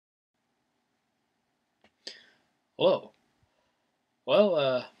Hello.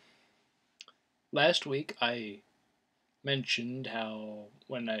 Well, last week I mentioned how,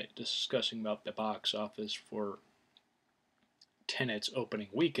 when I discussing about the box office for Tenet's opening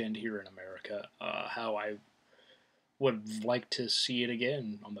weekend here in America, how I would like to see it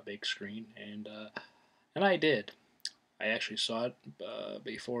again on the big screen, and I did. I actually saw it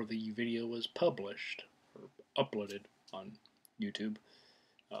before the video was published or uploaded on YouTube.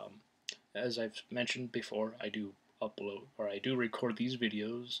 Um, as I've mentioned before, I do record these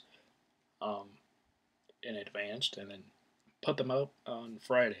videos um, in advance and then put them out on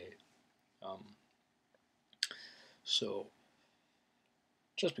Friday. Um, so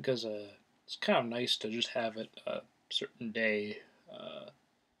just because it's kind of nice to just have it a certain day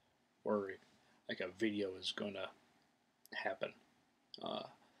where like a video is going to happen. Uh,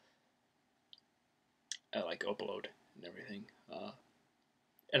 I like upload and everything.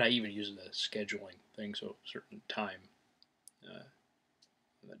 And I even use the scheduling thing, so a certain time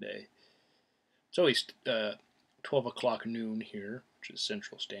in the day. It's always 12 o'clock noon here, which is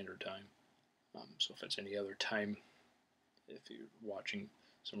Central Standard Time. So if it's any other time, if you're watching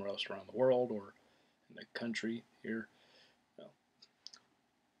somewhere else around the world or in the country here, well,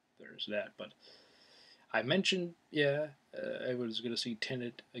 there's that. But I mentioned, yeah, I was going to see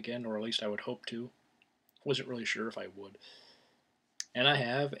Tenet again, or at least I would hope to. Wasn't really sure if I would. And I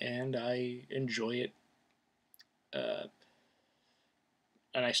have, and I enjoy it. Uh,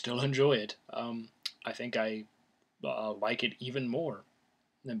 and I still enjoy it. I think I like it even more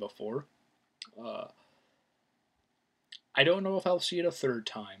than before. Uh, I don't know if I'll see it a third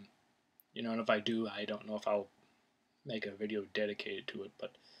time. And if I do, I don't know if I'll make a video dedicated to it.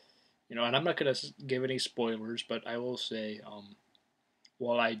 But and I'm not gonna give any spoilers, but I will say,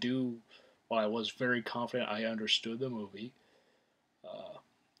 while I do, while I was very confident I understood the movie,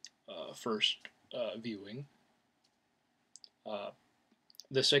 uh, first viewing, uh,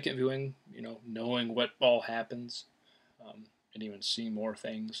 the second viewing, knowing what all happens, and even seeing more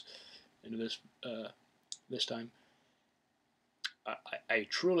things into this time, I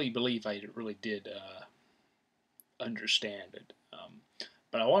truly believe I really did understand it.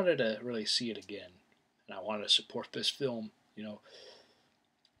 But I wanted to really see it again, and I wanted to support this film.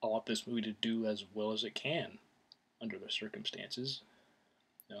 I want this movie to do as well as it can under the circumstances.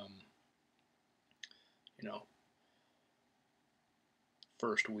 Um, you know,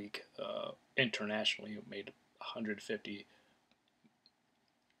 First week internationally, it made 150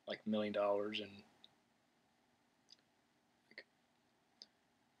 $1 million, and like,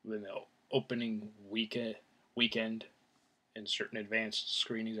 within the opening weekend and certain advanced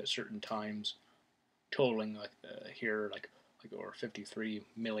screenings at certain times, totaling here like over 53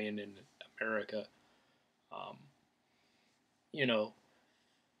 million in America. Um, you know,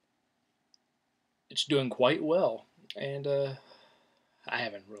 it's doing quite well, and I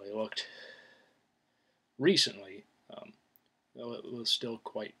haven't really looked recently, though it was still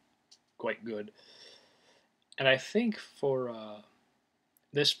quite good. And I think for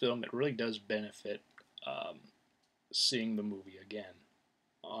this film, it really does benefit um, seeing the movie again,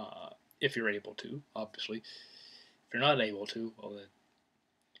 uh, if you're able to. Obviously, if you're not able to, well, it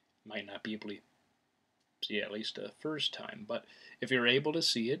might not be able to see it at least a first time. But if you're able to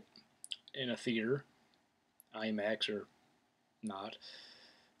see it in a theater, IMAX or not,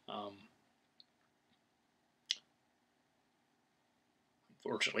 um,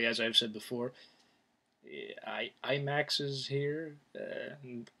 unfortunately, as I've said before, IMAXs here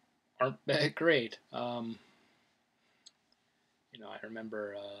aren't that great. I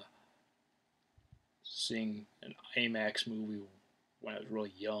remember seeing an IMAX movie when I was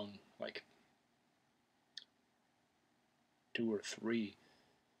really young, like two or three,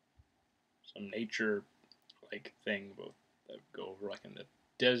 some nature thing that would go over like in the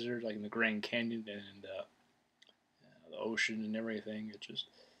desert, like in the Grand Canyon and the ocean and everything. It was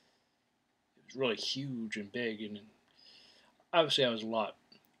really huge and big, and obviously I was a lot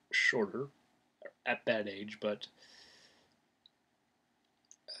shorter at that age, but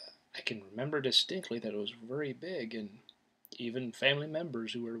I can remember distinctly that it was very big, and even family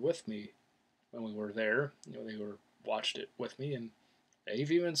members who were with me when we were there, they were watched it with me, and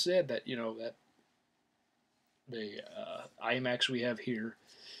they've even said that that the IMAX we have here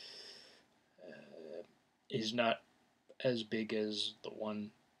is not as big as the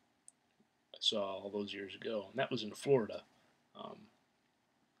one I saw all those years ago, and that was in Florida. Um,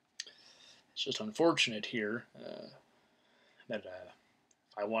 it's just unfortunate here that if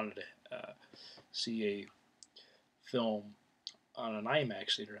I wanted to see a film on an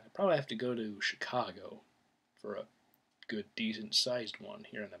IMAX theater, I'd probably have to go to Chicago for a good, decent sized one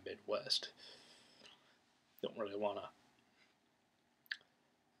here in the Midwest. don't really want to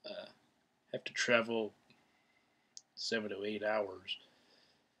have to travel 7 to 8 hours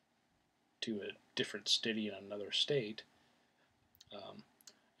to a different city in another state. Um,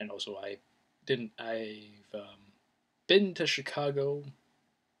 and also, I've been to Chicago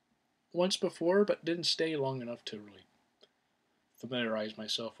once before, but didn't stay long enough to really familiarize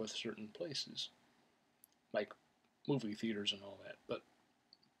myself with certain places, like movie theaters and all that. But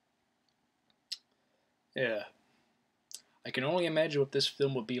yeah, I can only imagine what this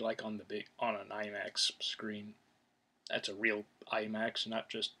film would be like on an IMAX screen. That's a real IMAX, not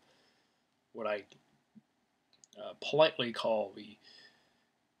just what I politely call the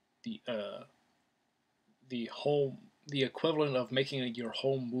the equivalent of making your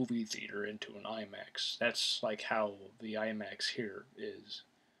home movie theater into an IMAX. That's like how the IMAX here is.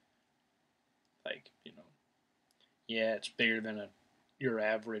 Like, yeah, it's bigger than your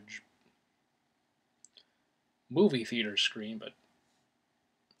average movie theater screen, but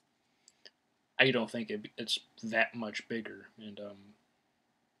I don't think it's that much bigger. And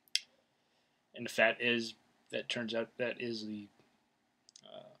if that turns out that is the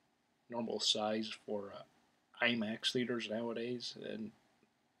uh, normal size for IMAX theaters nowadays, and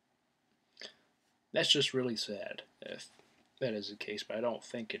that's just really sad if that is the case. But I don't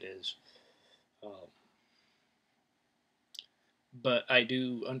think it is. Um, but I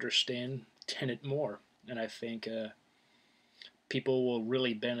do understand Tenet more, and I think people will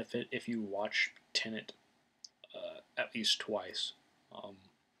really benefit if you watch Tenet at least twice. Um,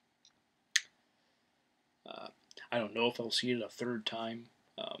 uh, I don't know if I'll see it a third time.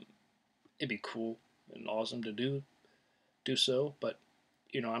 It'd be cool and awesome to do so, but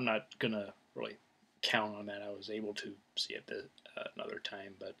I'm not gonna really count on that. I was able to see it another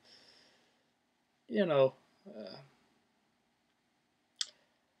time, but you know uh,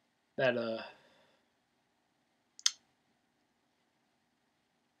 that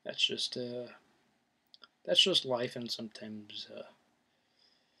that's just uh, that's just life, and sometimes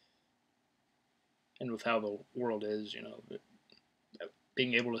and with how the world is,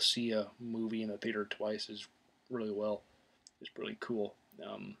 being able to see a movie in the theater twice is really cool.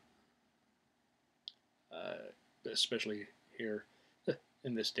 Uh, Especially here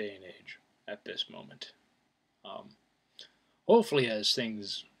in this day and age at this moment. Um, Hopefully, as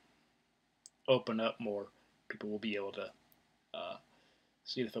things open up more, people will be able to uh,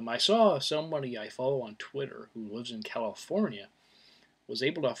 see the film. I saw somebody I follow on Twitter who lives in California was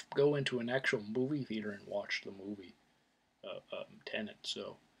able to go into an actual movie theater and watch the movie Tenet.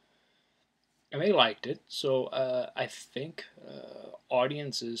 So, and they liked it. So I think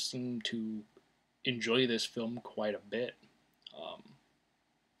audiences seem to enjoy this film quite a bit, um,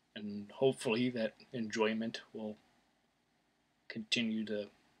 and hopefully that enjoyment will continue to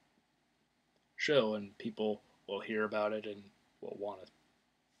show, and people will hear about it and will want to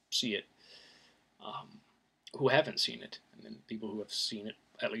see it. Um, who haven't seen it, and then people who have seen it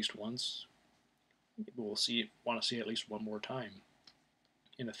at least once, people will want to see it at least one more time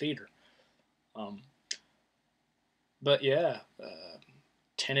in a theater. Um, but yeah,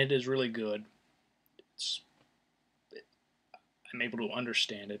 Tenet is really good. It's, I'm able to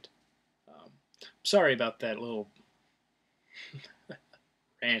understand it. Sorry about that little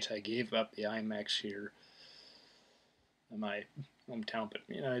rant I gave about the IMAX here in my hometown, but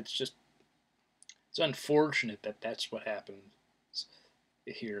it's unfortunate that that's what happens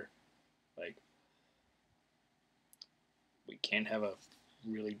here. Like, we can't have a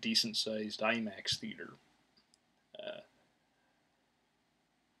really decent sized IMAX theater. Uh,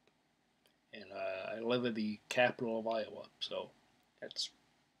 and I live in the capital of Iowa, so that's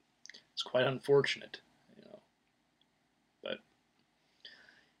it's quite unfortunate, you know. But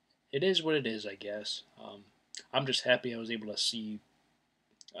it is what it is, I guess. I'm just happy I was able to see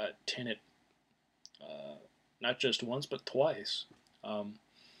Tenet uh, not just once but twice. Um,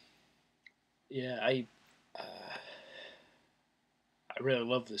 yeah, I really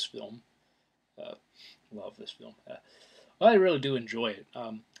love this film. Uh, love this film. Well, I really do enjoy it.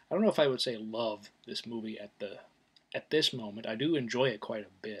 I don't know if I would say love this movie at this moment. I do enjoy it quite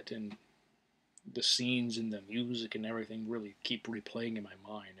a bit, and the scenes and the music and everything really keep replaying in my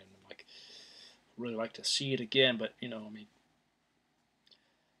mind, and I'm like, really like to see it again. But I mean,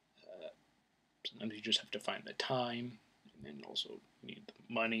 uh, sometimes you just have to find the time, and then also need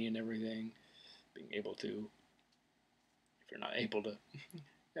the money and everything. Being able to, if you're not able to,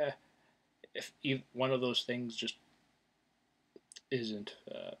 eh, if one of those things just isn't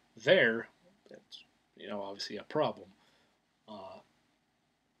there, that's obviously a problem. Uh,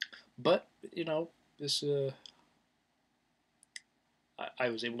 but this I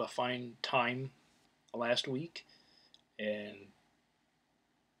was able to find time last week and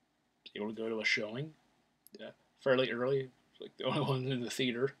was able to go to a showing fairly early, like the only one in the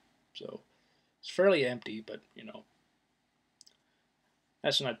theater, so it's fairly empty, but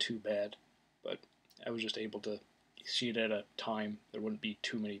that's not too bad. But I was just able to see it at a time there wouldn't be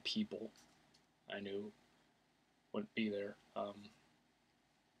too many people I knew wouldn't be there.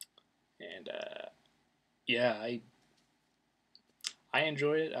 And yeah, I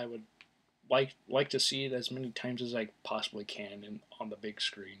enjoy it. I would like to see it as many times as I possibly can on the big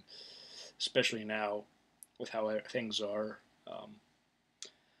screen, especially now with how things are.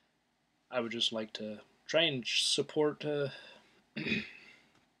 I would just like to try and support a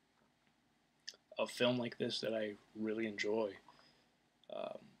film like this that I really enjoy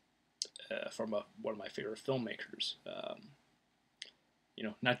um, from one of my favorite filmmakers.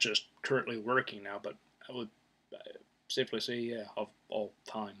 Not just currently working now, but I would safely say, yeah, of all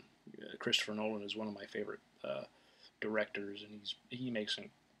time, Christopher Nolan is one of my favorite directors, and he makes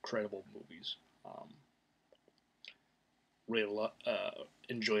incredible movies. Really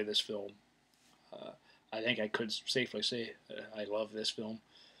enjoy this film. Uh, I think I could safely say I love this film.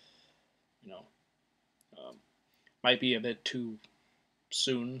 You know, um, might be a bit too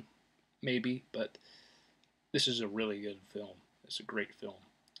soon, maybe, but this is a really good film. It's a great film,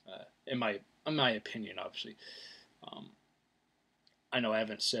 in my opinion, obviously. Um, I know I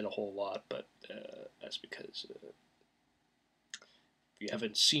haven't said a whole lot, but that's because if you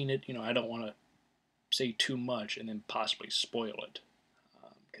haven't seen it, I don't want to say too much and then possibly spoil it,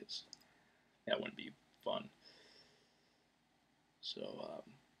 because that wouldn't be fun. So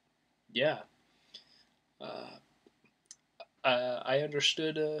yeah, uh, I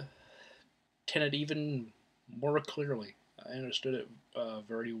understood Tenet even more clearly. I understood it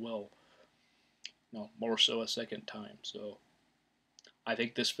very well. More so a second time. So I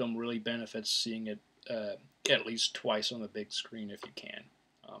think this film really benefits seeing it at least twice on the big screen if you can.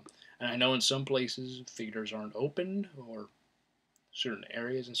 Um, and I know in some places theaters aren't open, or certain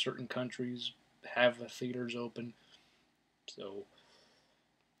areas in certain countries have the theaters open. So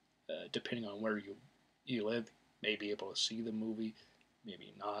depending on where you live, you may be able to see the movie,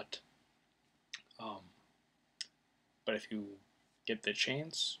 maybe not. Um, but if you get the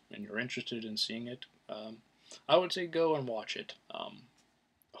chance and you're interested in seeing it, I would say go and watch it.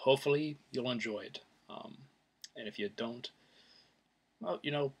 Hopefully you'll enjoy it. And if you don't, well,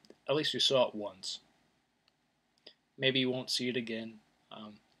 at least you saw it once. Maybe you won't see it again,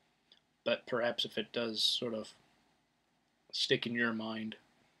 um, but perhaps if it does sort of stick in your mind,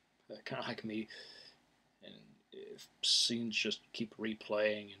 kind of like me, and if scenes just keep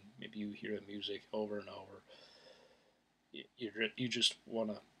replaying and maybe you hear the music over and over, you just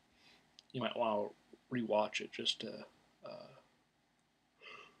you might want to rewatch it just to,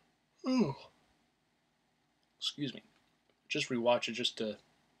 oh, excuse me, just rewatch it just to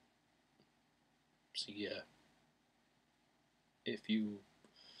see if you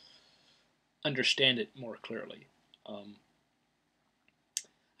understand it more clearly. Um,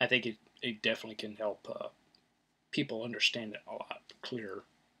 I think it definitely can help people understand it a lot clearer.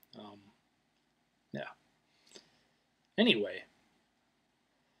 Um, yeah. Anyway,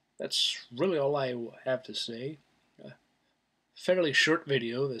 that's really all I have to say. Fairly short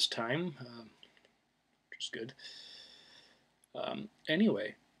video this time, which is good.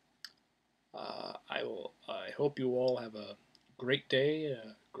 Anyway, I hope you all have a great day,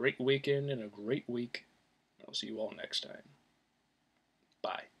 a great weekend, and a great week. I'll see you all next time.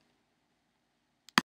 Bye.